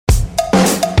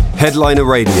Headliner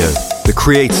Radio, the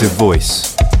creative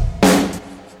voice.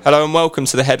 Hello and welcome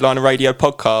to the Headliner Radio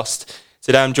podcast.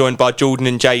 Today I'm joined by Jordan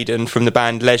and Jaden from the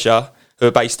band Leisure, who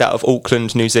are based out of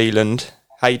Auckland, New Zealand.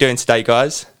 How are you doing today,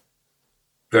 guys?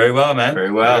 Very well, man. Very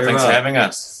well. Thanks for having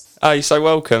us. Oh, you're so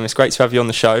welcome. It's great to have you on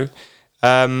the show.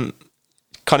 Kind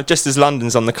of just as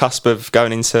London's on the cusp of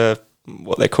going into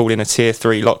what they're calling a Tier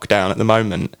 3 lockdown at the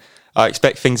moment, I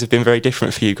expect things have been very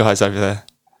different for you guys over there.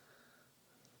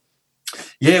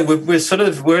 Yeah,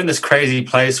 we're in this crazy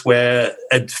place where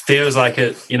it feels like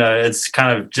it's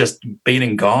kind of just been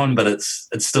and gone, but it's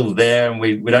still there, and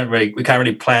we can't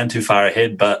really plan too far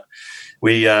ahead. But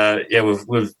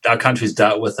our country's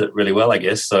dealt with it really well, I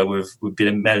guess. So we've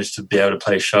managed to be able to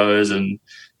play shows and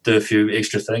do a few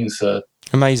extra things. So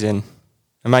amazing.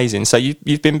 So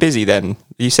you've been busy then.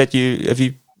 You said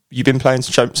you've been playing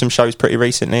some shows pretty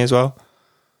recently as well.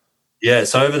 Yeah,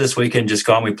 so over this weekend just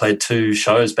gone, we played 2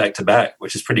 shows back to back,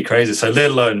 which is pretty crazy. So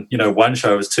let alone, one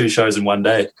show, it was 2 shows in one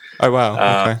day. Oh, wow.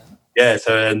 Okay. Yeah,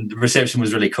 and the reception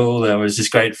was really cool. And it was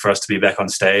just great for us to be back on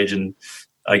stage and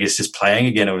I guess just playing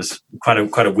again. It was quite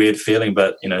a weird feeling,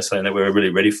 but, something that we were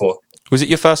really ready for. Was it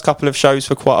your first couple of shows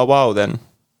for quite a while then?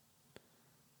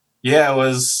 Yeah, it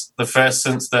was the first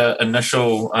since the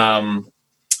initial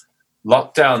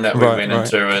lockdown that we went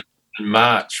into in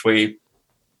March. We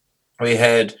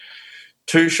had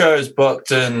 2 shows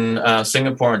booked in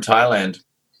Singapore and Thailand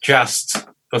just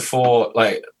before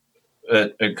it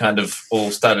kind of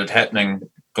all started happening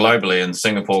globally, and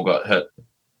Singapore got hit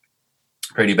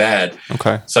pretty bad.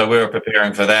 Okay. So we were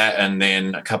preparing for that, and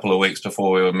then a couple of weeks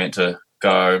before we were meant to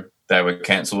go, they were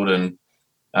cancelled, and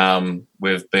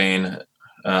we've been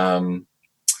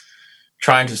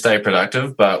trying to stay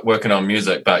productive but working on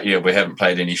music. But yeah, we haven't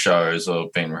played any shows or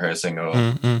been rehearsing or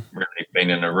really been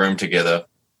in a room together,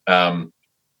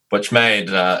 which made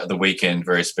the weekend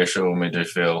very special, and we do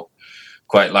feel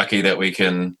quite lucky that we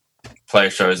can play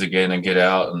shows again and get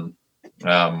out and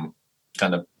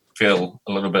kind of feel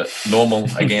a little bit normal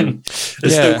again. It's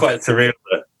still quite surreal,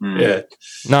 but yeah.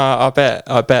 No, I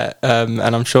bet, and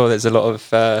I'm sure there's a lot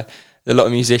of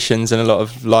musicians and a lot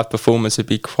of live performers would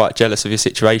be quite jealous of your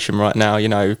situation right now.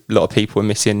 A lot of people are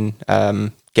missing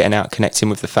getting out, connecting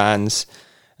with the fans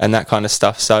and that kind of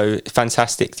stuff. So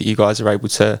fantastic that you guys are able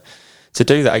to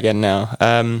do that again now.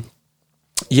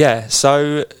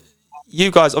 So you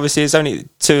guys, obviously there's only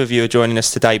 2 of you are joining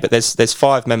us today, but there's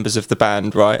 5 members of the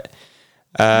band, right?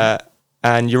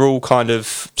 And you're all kind of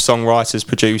songwriters,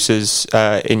 producers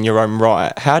in your own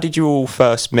right. How did you all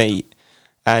first meet,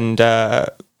 and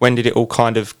when did it all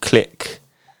kind of click,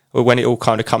 or when it all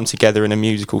kind of come together in a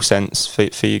musical sense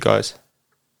for you guys?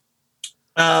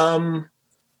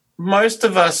 Most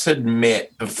of us had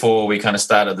met before we kind of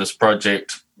started this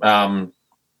project.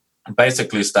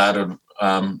 Basically started,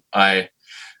 I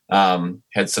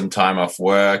had some time off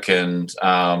work and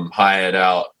hired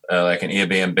out an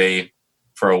Airbnb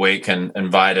for a week and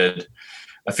invited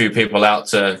a few people out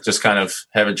to just kind of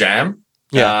have a jam.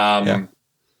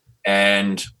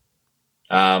 And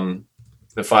the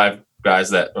 5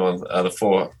 guys the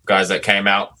 4 guys that came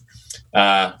out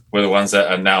were the ones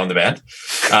that are now in the band.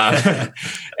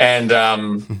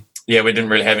 We didn't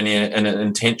really have any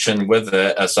intention with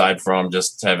it aside from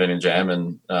just having a jam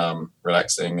and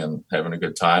relaxing and having a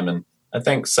good time. And I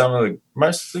think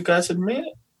most of the guys had met.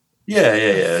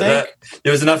 Yeah.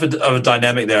 There was enough of a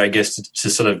dynamic there, I guess, to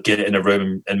sort of get in a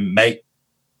room and make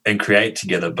and create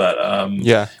together. But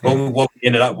what we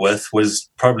ended up with was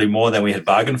probably more than we had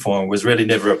bargained for, and was really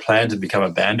never a plan to become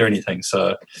a band or anything.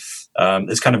 So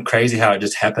it's kind of crazy how it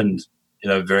just happened,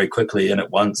 very quickly and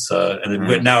at once. And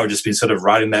then now we've just been sort of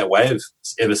riding that wave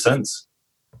ever since.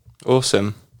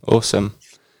 Awesome.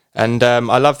 And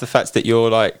I love the fact that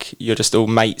you're just all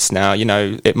mates now.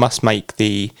 It must make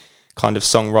the kind of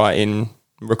songwriting,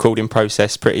 recording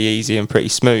process pretty easy and pretty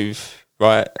smooth,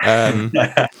 right?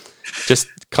 Just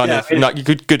kind of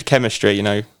good chemistry,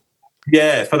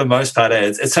 Yeah, for the most part,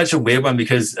 it's such a weird one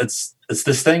because it's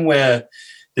this thing where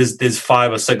there's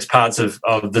 5 or 6 parts of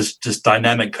this just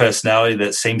dynamic personality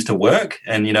that seems to work.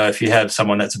 And if you have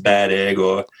someone that's a bad egg,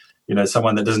 or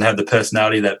someone that doesn't have the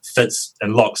personality that fits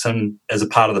and locks in as a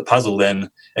part of the puzzle, then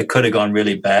it could have gone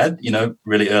really bad,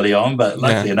 really early on. But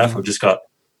luckily enough, we've just got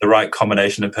the right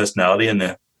combination of personality in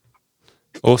there.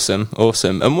 Awesome.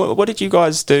 And what did you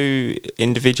guys do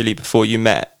individually before you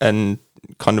met, and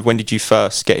kind of when did you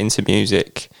first get into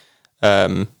music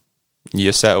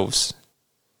yourselves?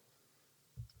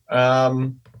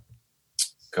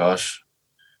 Gosh,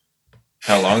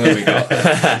 how long have we got?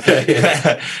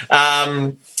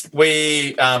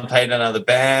 We played in other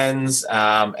bands,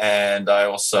 and I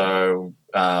also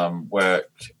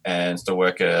worked and still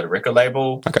work at a record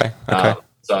label. Okay.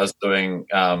 So I was doing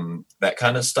that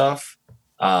kind of stuff.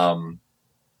 I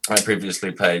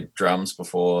previously played drums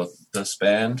before this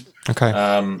band. Okay.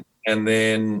 And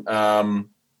then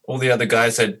all the other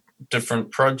guys had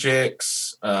different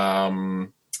projects.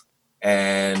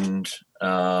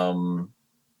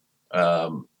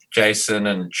 Jason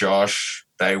and Josh,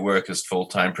 they work as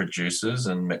full-time producers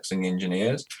and mixing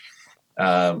engineers.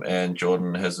 And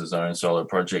Jordan has his own solo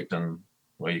project, and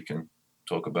where you can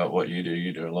talk about what you do.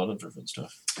 You do a lot of different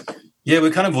stuff. Yeah,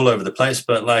 we're kind of all over the place,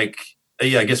 but I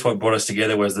guess what brought us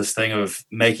together was this thing of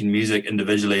making music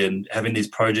individually and having these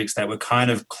projects that were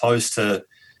kind of close to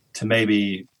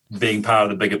maybe being part of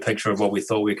the bigger picture of what we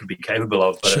thought we could be capable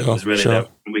of. But it was really that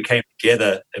when we came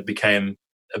together, it became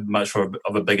much more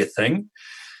of a bigger thing,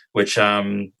 which,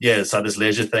 it's like this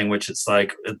leisure thing, which it's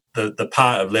like the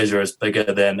part of leisure is bigger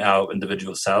than our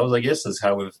individual selves, I guess, is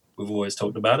how we've always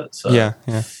talked about it. So,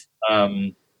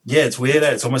 it's weird.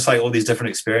 It's almost like all these different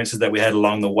experiences that we had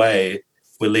along the way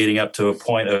we're leading up to a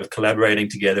point of collaborating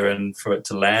together and for it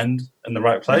to land in the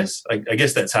right place. I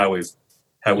guess that's how we've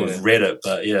read it,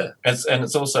 but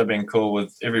it's also been cool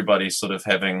with everybody sort of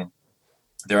having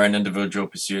their own individual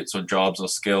pursuits or jobs or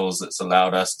skills that's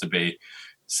allowed us to be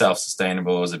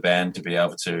self-sustainable as a band, to be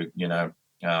able to,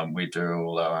 we do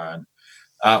all our own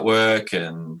artwork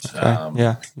and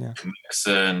mix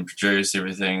and produce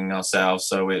everything ourselves.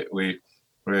 So we're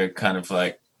kind of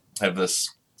like have this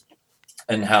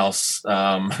in-house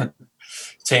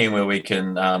team where we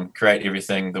can create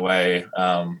everything the way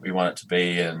we want it to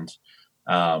be, and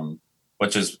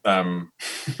which is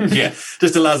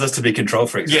just allows us to be control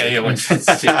freaks.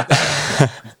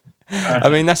 I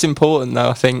mean, that's important though.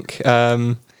 I think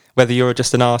whether you're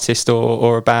just an artist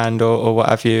or a band or what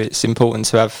have you, it's important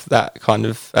to have that kind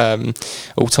of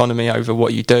autonomy over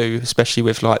what you do, especially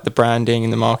with like the branding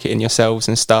and the marketing yourselves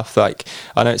and stuff. Like,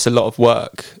 I know it's a lot of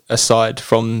work aside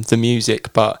from the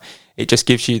music, but it just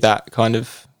gives you that kind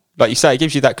of, like you say, it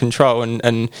gives you that control,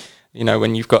 and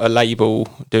when you've got a label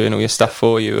doing all your stuff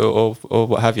for you or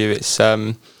what have you, it's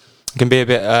it can be a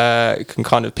bit can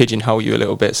kind of pigeonhole you a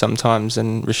little bit sometimes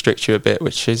and restrict you a bit,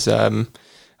 which is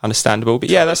understandable. But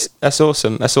yeah, that's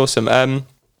awesome. Now,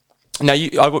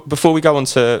 before we go on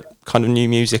to kind of new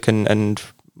music and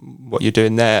what you're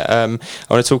doing there, I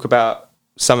want to talk about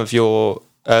some of your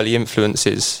early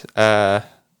influences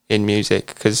in music,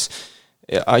 because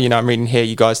I'm reading here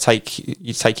you guys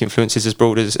take influences as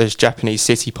broad as Japanese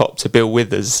city pop to Bill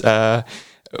Withers. What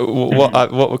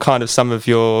were kind of some of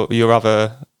your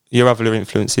other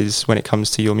influences when it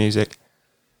comes to your music?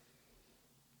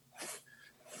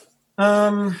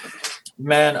 Man,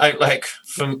 I like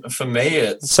for me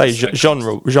it's say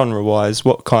genre wise,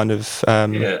 what kind of I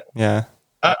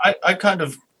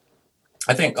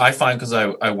think I find, because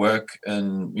I work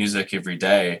in music every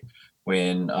day,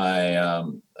 when I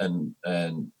and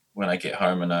when I get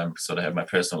home and I'm sort of have my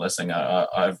personal listening,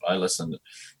 I listen.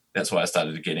 That's why I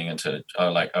started getting into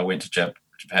I went to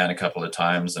Japan a couple of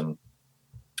times and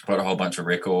bought a whole bunch of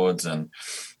records and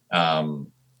kind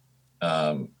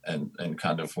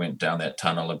of went down that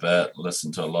tunnel a bit,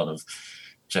 listened to a lot of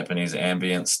Japanese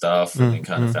ambient stuff, and then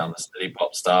kind of found the city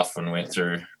pop stuff and went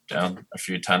down a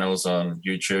few tunnels on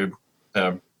YouTube.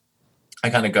 I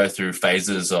kind of go through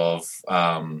phases of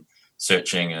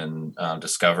searching and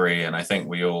discovery, and I think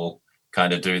we all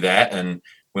kind of do that. And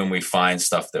when we find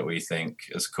stuff that we think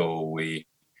is cool, we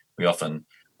often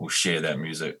will share that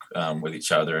music with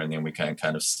each other, and then we can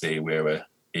kind of see where we're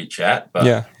each at.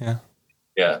 But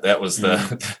that was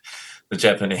the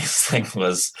Japanese thing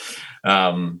was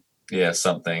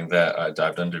something that I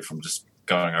dived into from just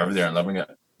going over there and loving it.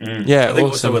 I think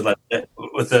also with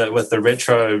the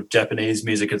retro Japanese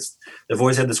music, they've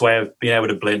always had this way of being able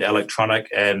to blend electronic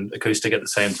and acoustic at the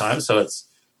same time. So it's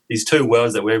these two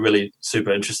worlds that we're really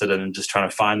super interested in, and just trying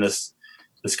to find this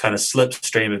kind of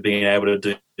slipstream of being able to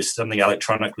do something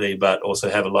electronically, but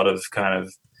also have a lot of kind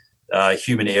of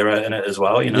human error in it as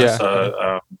well.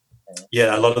 A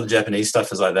lot of the Japanese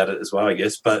stuff is like that as well, I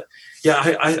guess. But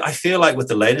I feel like with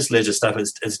the latest leisure stuff,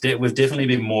 we've definitely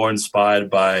been more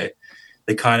inspired by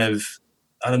the kind of,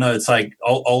 I don't know, it's like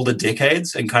older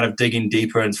decades, and kind of digging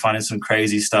deeper and finding some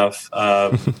crazy stuff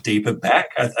deeper back.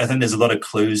 I think there's a lot of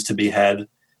clues to be had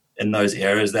in those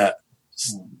eras that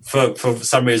for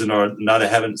some reason or another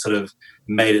haven't sort of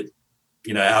made it,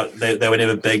 out. They were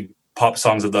never big pop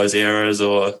songs of those eras,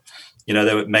 or,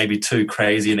 they were maybe too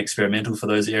crazy and experimental for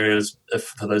those eras.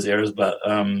 But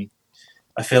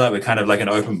I feel like we're kind of like an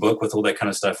open book with all that kind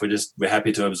of stuff. We're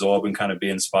happy to absorb and kind of be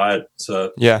inspired.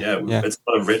 So it's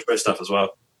a lot of retro stuff as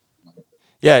well.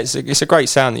 Yeah, it's a great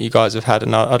sound that you guys have had,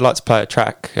 and I'd like to play a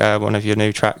track, one of your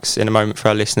new tracks, in a moment for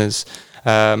our listeners.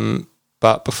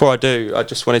 But before I do, I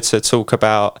just wanted to talk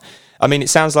about. I mean, it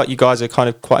sounds like you guys are kind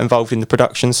of quite involved in the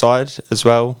production side as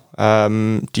well.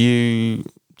 Do you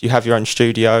have your own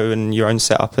studio and your own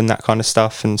setup and that kind of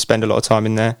stuff, and spend a lot of time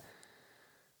in there?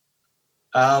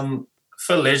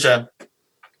 For leisure,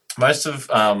 most of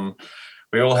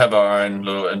we all have our own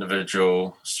little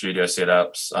individual studio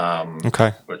setups,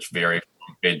 Okay. which vary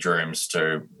from bedrooms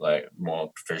to like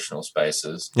more professional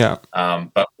spaces. Yeah.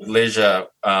 But with leisure,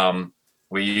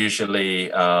 we usually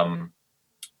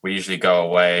go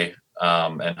away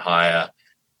and hire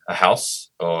a house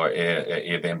or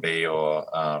Airbnb or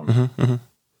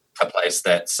a place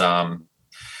that's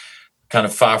kind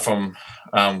of far from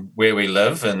where we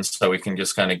live, and so we can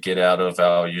just kind of get out of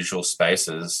our usual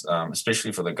spaces,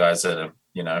 especially for the guys that are,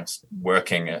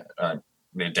 working at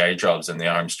their day jobs in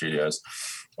their home studios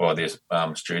or their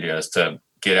studios, to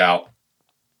get out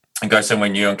and go somewhere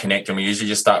new and connect. And we usually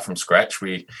just start from scratch.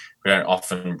 We don't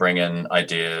often bring in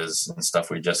ideas and stuff.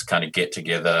 We just kind of get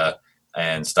together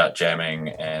and start jamming,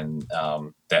 and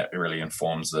that really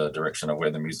informs the direction of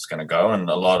where the music's going to go. And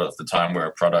a lot of the time we're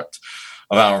a product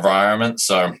of our environment.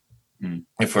 So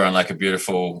if we're on like a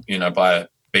beautiful, by a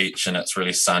beach and it's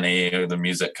really sunny, the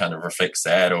music kind of reflects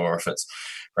that. Or if it's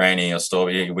rainy or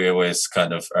stormy, we always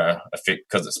kind of affect,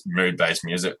 because it's mood-based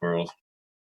music, we're all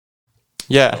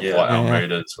what our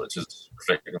mood is, which is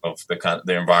reflective of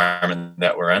the environment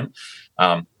that we're in.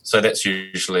 So that's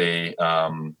usually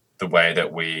the way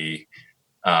that we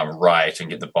write and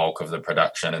get the bulk of the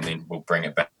production, and then we'll bring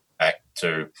it back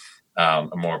to a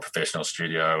more professional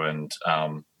studio and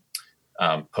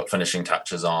put finishing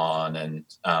touches on and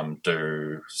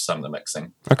do some of the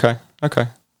mixing. Okay,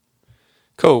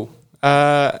 cool.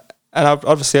 And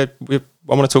obviously, I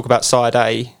want to talk about Side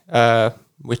A,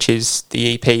 which is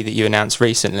the EP that you announced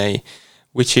recently,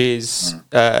 which is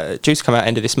due to come out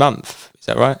end of this month. Is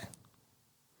that right?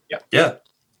 Yeah.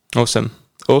 Awesome.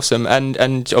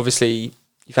 And obviously,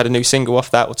 you've had a new single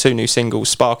off that, or two new singles.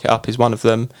 Spark It Up is one of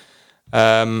them,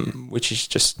 which is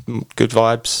just good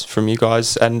vibes from you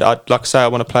guys. And I'd like to say I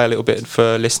want to play a little bit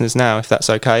for listeners now, if that's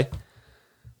okay.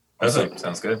 Awesome.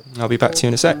 Sounds good. I'll be back to you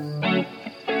in a sec.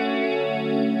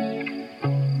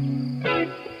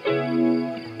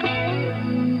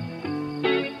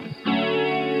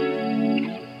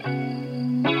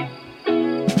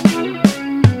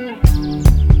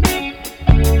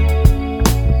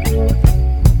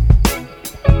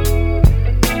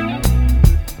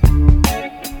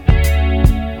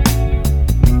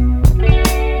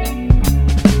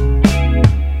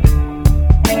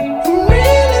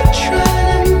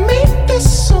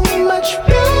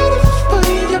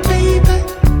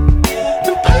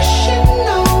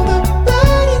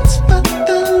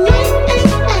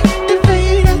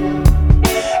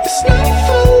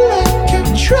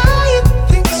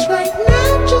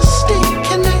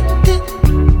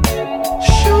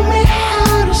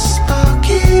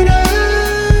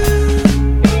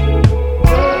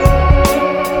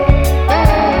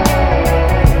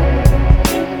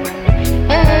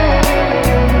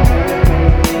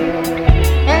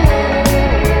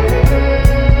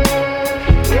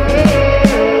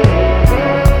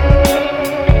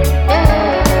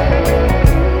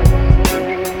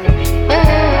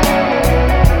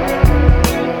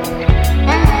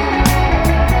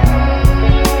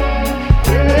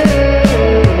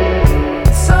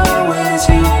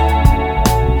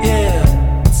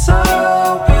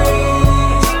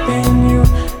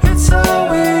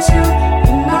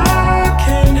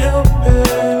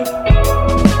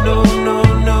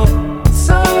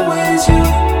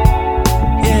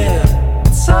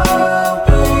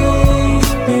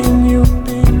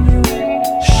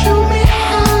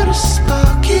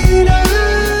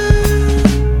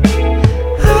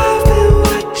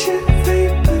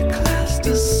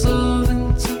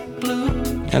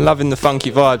 Loving the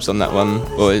funky vibes on that one,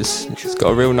 boys. It's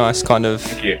got a real nice kind of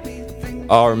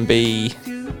R&B,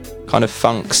 kind of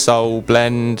funk soul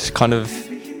blend, kind of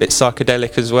bit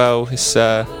psychedelic as well. It's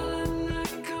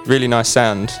really nice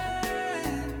sound.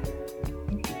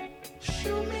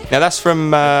 Now that's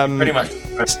from pretty much.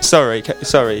 Sorry.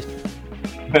 Sorry.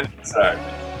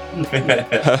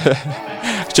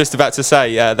 Just about to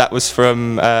say that was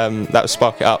from that was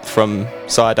Spark It Up from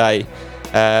Side A.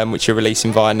 Which you're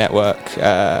releasing via Network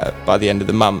by the end of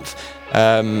the month.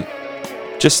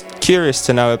 Just curious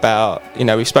to know about,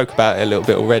 we spoke about it a little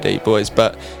bit already, boys,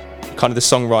 but kind of the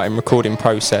songwriting, recording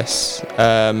process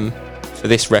for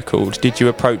this record. Did you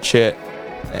approach it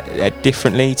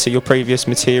differently to your previous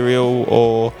material,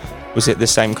 or was it the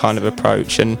same kind of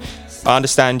approach? And I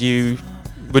understand you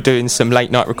were doing some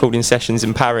late night recording sessions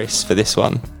in Paris for this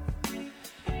one.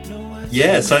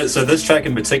 Yeah, so this track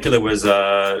in particular was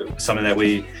something that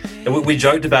we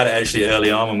joked about it actually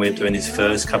early on when we were doing these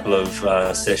first couple of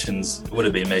sessions. It would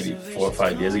have been maybe 4 or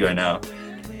 5 years ago now.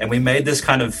 And we made this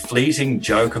kind of fleeting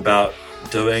joke about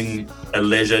doing a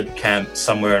leisure camp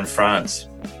somewhere in France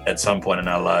at some point in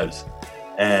our lives.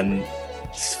 And,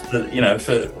 you know,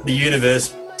 for the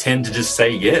universe tend to just say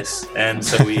yes. And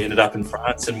so we ended up in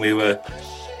France, and we were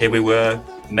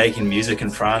making music in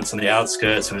France on the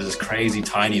outskirts. It was this crazy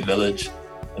tiny village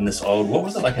in this old, what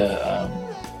was it, like it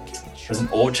was an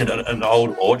orchard, an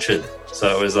old orchard.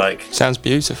 So it was like, sounds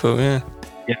beautiful. Yeah,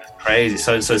 crazy.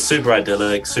 So super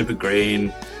idyllic, super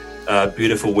green,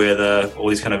 beautiful weather, all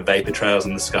these kind of vapor trails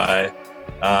in the sky.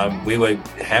 We were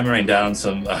hammering down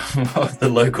some of the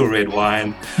local red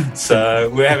wine, so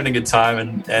we were having a good time,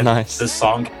 and nice. This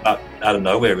song came up out of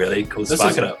nowhere, really, called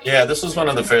Spark It Up. Yeah, this was one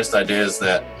of the first ideas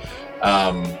that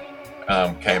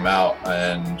came out,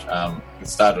 and it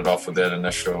started off with that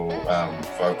initial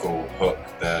vocal hook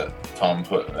that Tom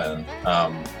put in,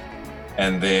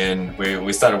 and then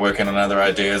we started working on other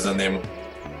ideas, and then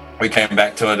we came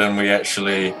back to it, and we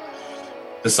actually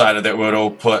decided that we'd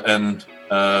all put in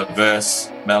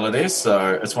verse melodies.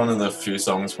 So it's one of the few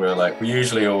songs where, like, we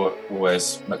usually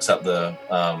always mix up the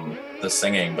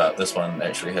singing, but this one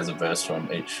actually has a verse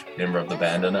from each member of the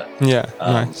band in it. Yeah,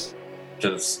 nice.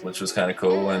 Which was kind of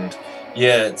cool. And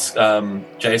yeah, it's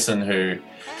Jason who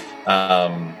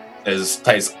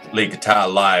plays lead guitar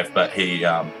live, but he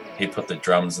put the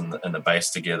drums and the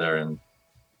bass together, and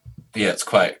yeah, it's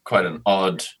quite an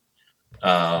odd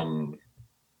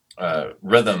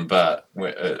rhythm, but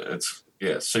it's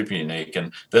super unique.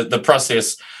 And the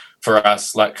process for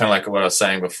us, like kind of like what I was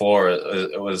saying before,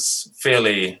 it was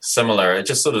fairly similar. It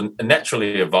just sort of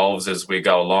naturally evolves as we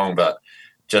go along, but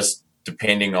just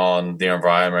depending on the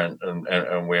environment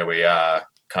and where we are,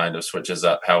 kind of switches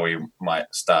up how we might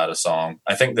start a song.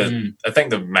 I think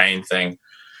the main thing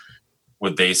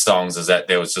with these songs is that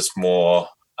there was just more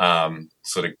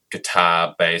sort of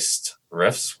guitar based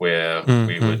riffs where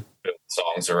we would build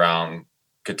songs around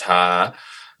guitar.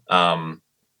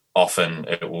 Often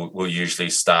we'll usually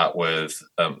start with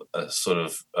a sort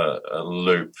of a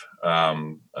loop,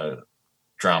 a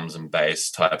drums and bass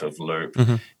type of loop,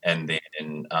 and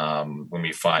then when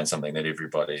we find something that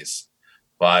everybody's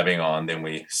vibing on, then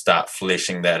we start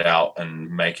fleshing that out and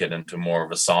make it into more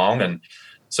of a song. And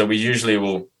so we usually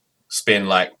will spend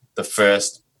like the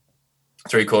first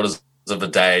 3/4 of a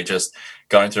day just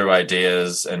going through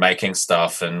ideas and making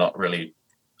stuff and not really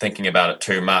thinking about it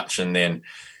too much, and then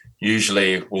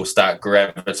usually we'll start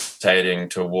gravitating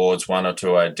towards one or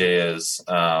two ideas,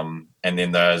 and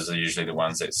then those are usually the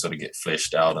ones that sort of get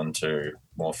fleshed out into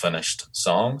more finished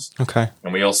songs. Okay.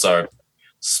 And we also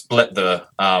split the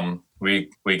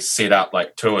we set up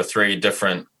like 2 or 3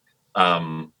 different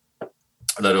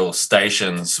little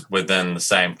stations within the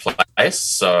same place,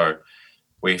 so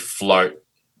we float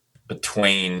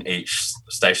between each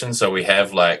station, so we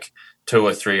have like 2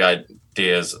 or 3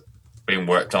 ideas being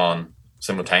worked on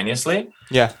simultaneously.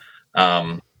 Yeah.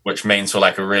 Which means for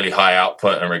like a really high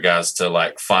output in regards to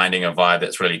like finding a vibe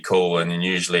that's really cool. And then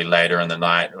usually later in the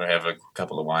night we have a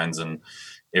couple of wines and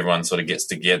everyone sort of gets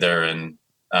together and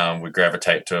we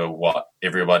gravitate to what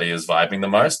everybody is vibing the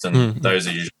most. And those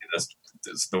are usually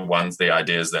the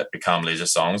ideas that become leisure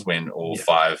songs when all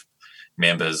 5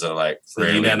 members are like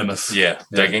really unanimous,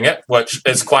 digging it, which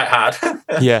is quite hard.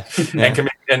 And can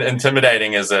be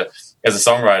intimidating as a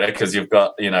songwriter, because you've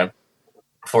got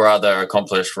 4 other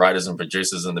accomplished writers and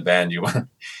producers in the band. You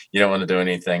don't want to do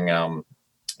anything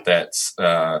that's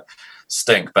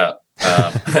stink, but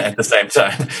at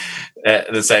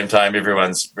the same time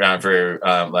everyone's around very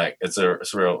it's a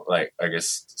real, like, I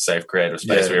guess, safe creative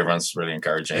space where everyone's really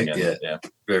encouraging and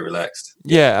very relaxed.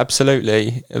 Yeah,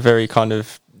 absolutely. A very kind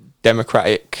of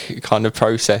democratic kind of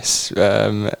process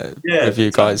with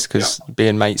you guys, because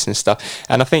being mates and stuff.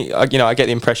 And I think I get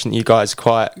the impression that you guys are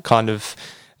quite kind of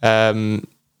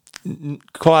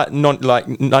quite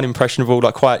unimpressionable,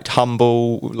 like quite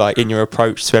humble, like in your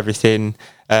approach to everything,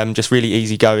 just really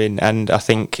easygoing. And I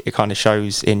think it kind of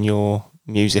shows in your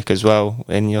music as well,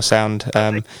 in your sound,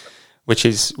 which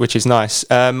is nice.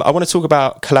 I want to talk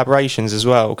about collaborations as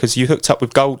well, because you hooked up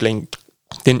with GoldLink,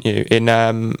 didn't you, in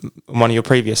one of your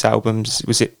previous albums?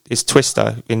 It's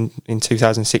Twister in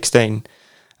 2016.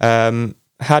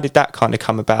 How did that kind of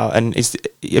come about? And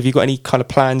have you got any kind of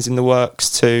plans in the works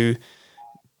to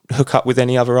hook up with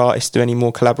any other artists, do any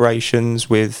more collaborations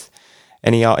with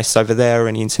any artists over there, or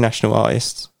any international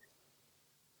artists?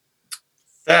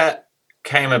 That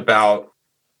came about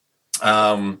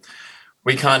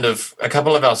we kind of, a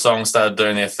couple of our songs started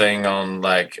doing their thing on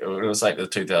like, it was like the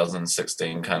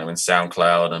 2016 kind of when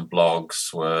SoundCloud and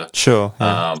blogs were Sure.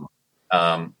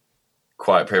 Yeah.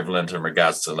 Quite prevalent in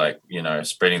regards to like, you know,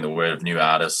 spreading the word of new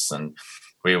artists, and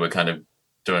we were kind of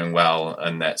doing well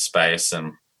in that space,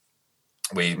 and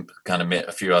we kind of met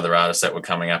a few other artists that were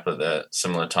coming up at the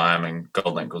similar time, and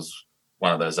Goldlink was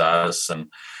one of those artists. And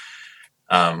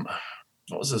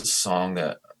what was the song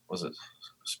that was it,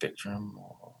 Spectrum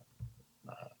or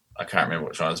I can't remember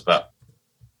which one it was, but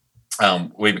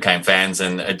we became fans,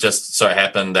 and it just so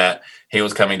happened that he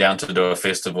was coming down to do a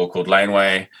festival called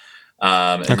Laneway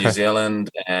in New Zealand,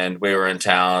 and we were in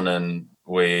town, and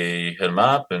we hit him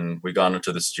up, and we got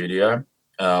into the studio,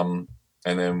 and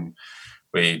then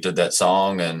we did that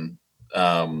song, and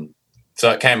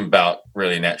so it came about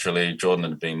really naturally. Jordan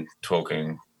had been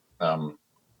talking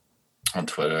on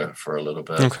Twitter for a little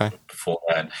bit before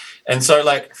that, and so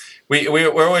like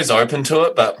we're always open to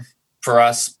it, but for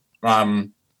us, the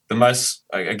most,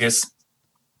 I guess,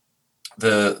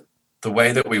 the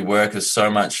way that we work is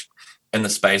so much in the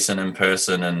space and in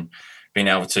person, and being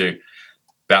able to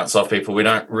bounce off people. We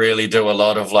don't really do a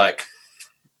lot of like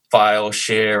file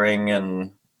sharing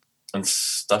and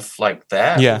stuff like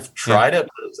that. Yeah, we've tried it,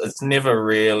 but it's never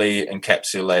really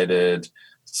encapsulated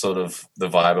sort of the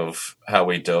vibe of how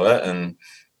we do it, and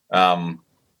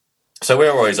so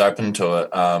we're always open to it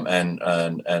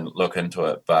and look into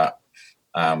it, but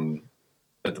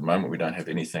at the moment we don't have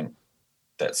anything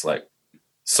that's like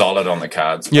solid on the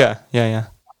cards. Yeah.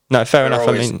 No, fair enough.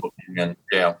 I mean,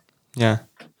 yeah.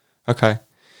 Okay.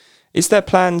 Is there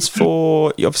plans for?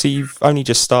 Obviously, you've only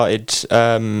just started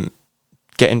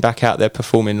getting back out there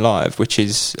performing live, which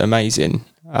is amazing.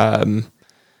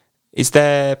 Is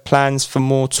there plans for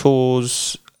more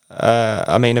tours?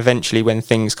 I mean, eventually, when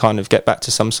things kind of get back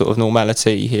to some sort of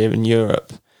normality here in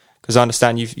Europe, because I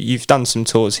understand you've done some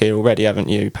tours here already, haven't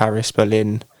you? Paris,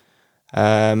 Berlin,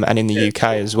 and in the UK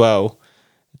as well.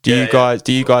 Do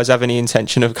you guys have any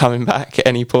intention of coming back at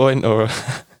any point, or?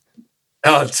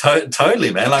 Oh,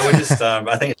 totally, man. Like we're just,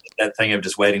 I think it's that thing of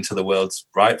just waiting till the world's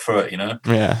right for it, you know?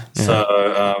 Yeah.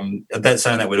 So that's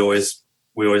something that we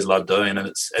always love doing, and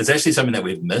it's actually something that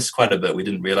we've missed quite a bit. We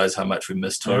didn't realize how much we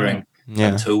missed touring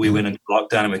until we went into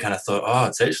lockdown, and we kind of thought, oh,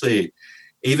 it's actually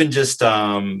even just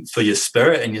for your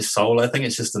spirit and your soul. I think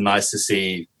it's just nice to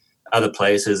see other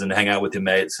places and hang out with your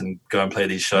mates and go and play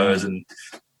these shows and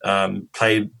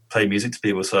play music to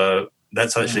people. So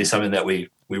that's actually something that we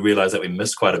realized that we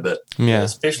missed quite a bit. Yeah,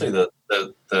 especially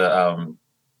the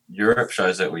Europe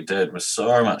shows that we did was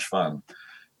so much fun,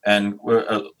 and we're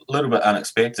a little bit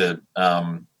unexpected.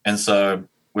 And so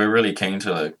we're really keen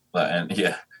to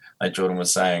like Jordan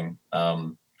was saying,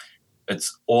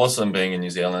 it's awesome being in New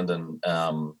Zealand and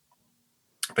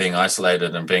being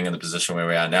isolated and being in the position where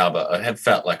we are now, but I have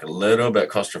felt like a little bit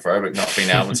claustrophobic not being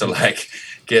able to like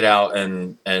get out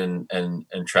and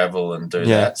travel and do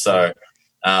that. So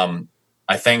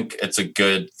I think it's a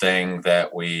good thing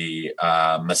that we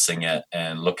are missing it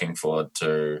and looking forward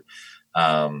to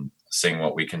seeing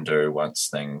what we can do once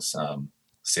things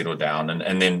settle down.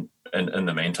 And then in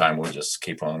the meantime, we'll just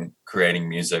keep on creating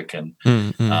music and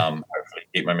hopefully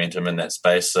keep momentum in that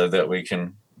space so that we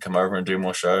can come over and do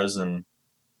more shows and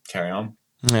carry on.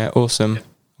 Yeah, awesome.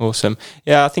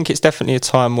 Yeah, I think it's definitely a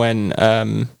time when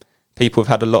people have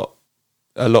had a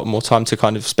lot more time to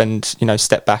kind of spend,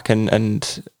 step back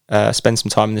and spend some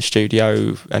time in the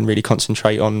studio and really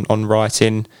concentrate on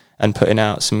writing and putting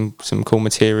out some cool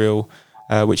material,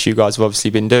 which you guys have obviously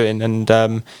been doing. And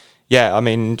I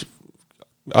mean,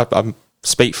 I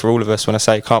speak for all of us when I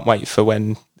say can't wait for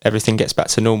when everything gets back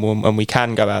to normal and we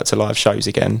can go out to live shows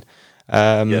again.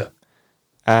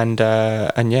 And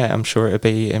I'm sure it'll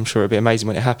be amazing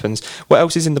when it happens. What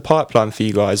else is in the pipeline for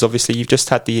you guys? Obviously, you've just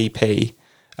had the EP,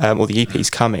 or the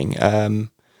EP's coming,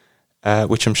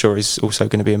 which I'm sure is also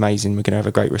going to be amazing. We're going to have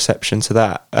a great reception to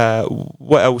that.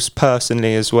 What else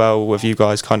personally as well have you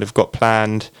guys kind of got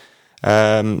planned,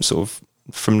 sort of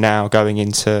from now going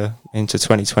into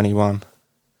 2021?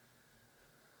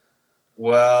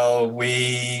 Well,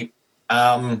 we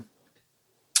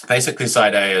basically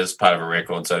side A is part of a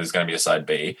record, so there's going to be a side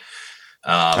B.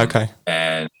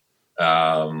 And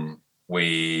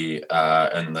we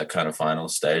are in the kind of final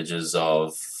stages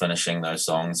of finishing those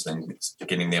songs and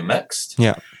getting them mixed.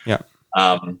 Yeah.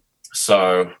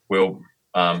 So we'll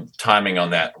timing on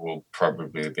that will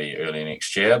probably be early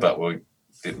next year, but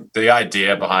the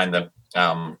idea behind the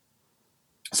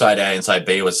side A and side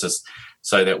B was just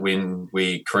so that when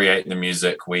we create the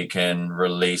music, we can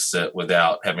release it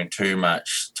without having too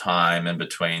much time in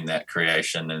between that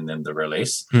creation and then the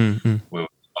release. Mm-hmm. We'll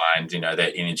find,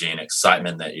 that energy and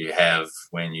excitement that you have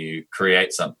when you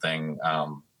create something.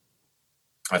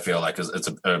 I feel like it's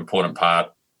an important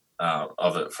part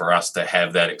of it for us to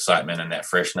have that excitement and that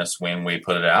freshness when we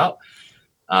put it out.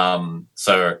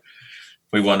 So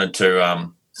we wanted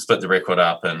to split the record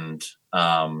up, and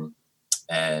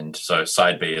so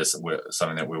side B is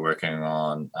something that we're working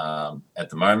on at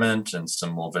the moment, and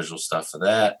some more visual stuff for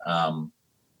that.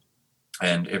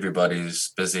 And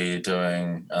everybody's busy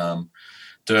doing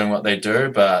what they do,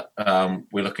 but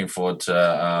we're looking forward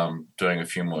to doing a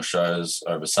few more shows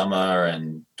over summer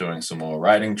and doing some more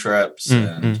writing trips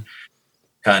and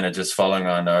kind of just following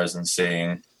our nose and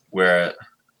seeing where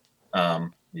the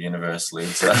universe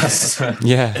leads us.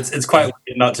 Yeah, it's quite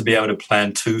weird not to be able to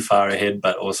plan too far ahead,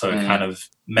 but also kind of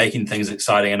making things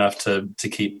exciting enough to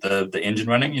keep the engine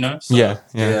running. So, yeah.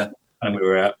 Kind of where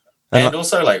we're at. And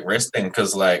also like resting,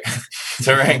 because like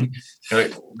during,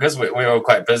 because we were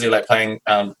quite busy, like playing,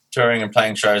 touring and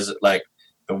playing shows. Like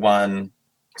the one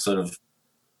sort of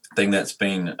thing that's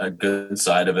been a good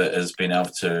side of it is being able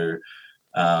to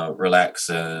relax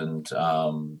and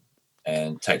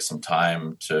take some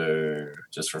time to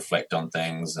just reflect on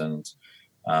things and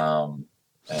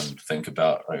think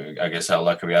about, I guess, how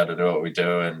lucky we are to do what we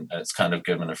do, and it's kind of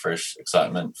given a fresh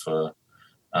excitement for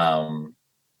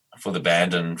the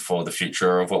band and for the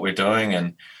future of what we're doing.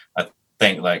 And I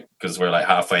think, like, because we're like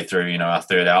halfway through, our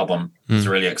third album, it's a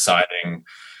really exciting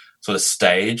sort of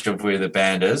stage of where the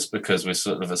band is, because we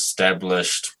sort of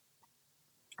established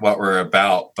what we're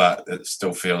about, but it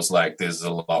still feels like there's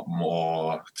a lot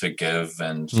more to give,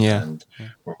 and we're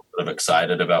sort of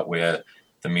excited about where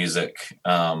the music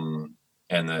and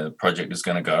the project is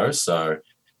going to go. So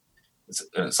it's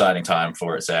an exciting time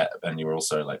for it's at, and you're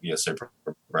also like, super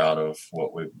proud of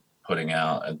what we're putting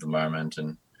out at the moment.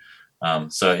 And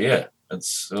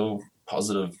it's all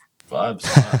positive vibes.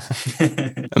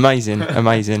 Amazing.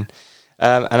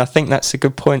 And I think that's a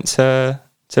good point to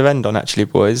end on, actually,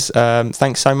 boys.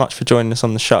 Thanks so much for joining us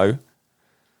on the show.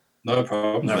 No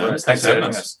problem. No worries. Thanks for having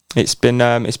us. It's been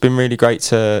really great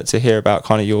to hear about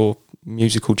kind of your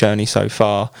musical journey so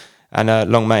far,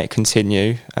 and long may it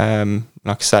continue.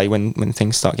 Like I say, when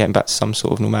things start getting back to some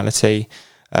sort of normality,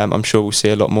 I'm sure we'll see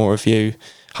a lot more of you,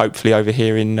 hopefully over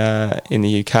here in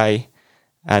the UK.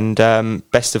 And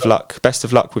best of luck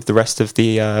with the rest of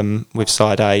the with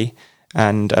side A,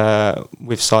 and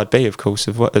with side B, of course,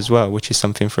 as well, which is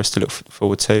something for us to look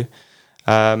forward to.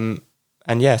 And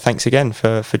thanks again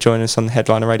for joining us on the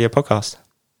Headliner Radio podcast.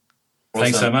 Awesome.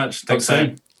 Thanks so much. Talk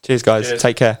soon. Cheers, guys. Cheers.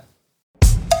 Take care.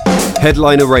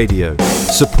 Headliner Radio,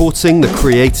 supporting the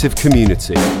creative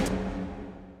community.